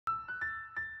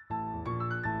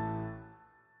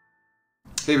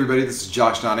Hey everybody, this is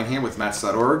Josh Nottingham with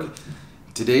Mats.org.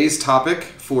 Today's topic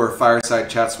for Fireside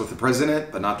Chats with the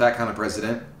President, but not that kind of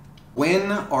president.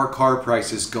 When are car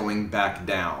prices going back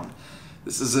down?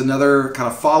 This is another kind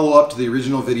of follow-up to the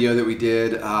original video that we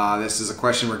did. This is a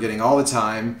question we're getting all the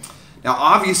time. Now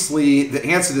obviously the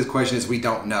answer to this question is we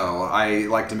don't know. I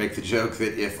like to make the joke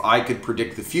that if I could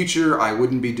predict the future, I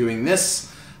wouldn't be doing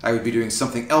this. I would be doing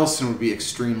something else and would be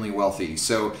extremely wealthy.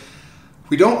 So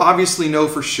we don't obviously know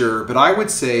for sure, but I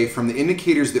would say from the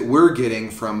indicators that we're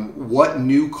getting from what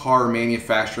new car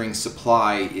manufacturing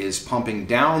supply is pumping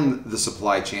down the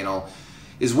supply channel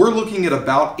is we're looking at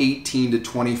about 18 to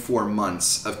 24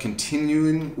 months of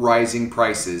continuing rising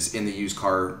prices in the used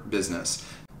car business.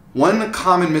 One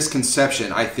common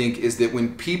misconception, I think, is that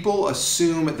when people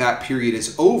assume that period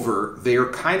is over, they are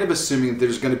kind of assuming that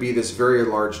there's going to be this very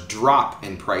large drop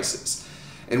in prices.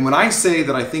 And when I say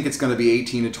that I think it's going to be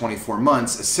 18 to 24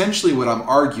 months, essentially what I'm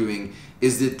arguing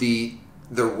is that the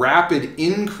rapid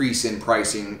increase in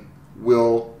pricing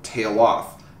will tail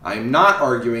off. I'm not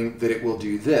arguing that it will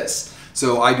do this.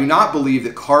 So I do not believe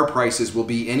that car prices will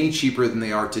be any cheaper than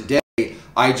they are today.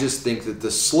 I just think that the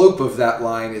slope of that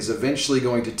line is eventually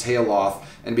going to tail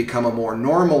off and become a more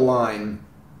normal line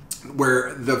where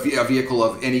a vehicle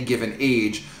of any given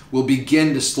age will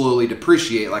begin to slowly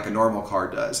depreciate like a normal car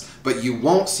does. But you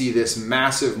won't see this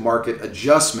massive market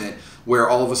adjustment where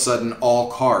all of a sudden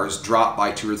all cars drop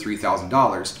by $2,000 or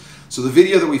 $3,000. So the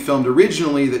video that we filmed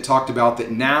originally that talked about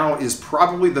that now is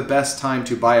probably the best time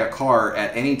to buy a car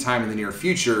at any time in the near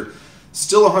future,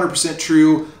 still 100%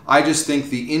 true. I just think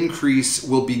the increase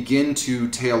will begin to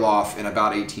tail off in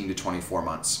about 18 to 24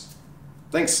 months.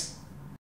 Thanks.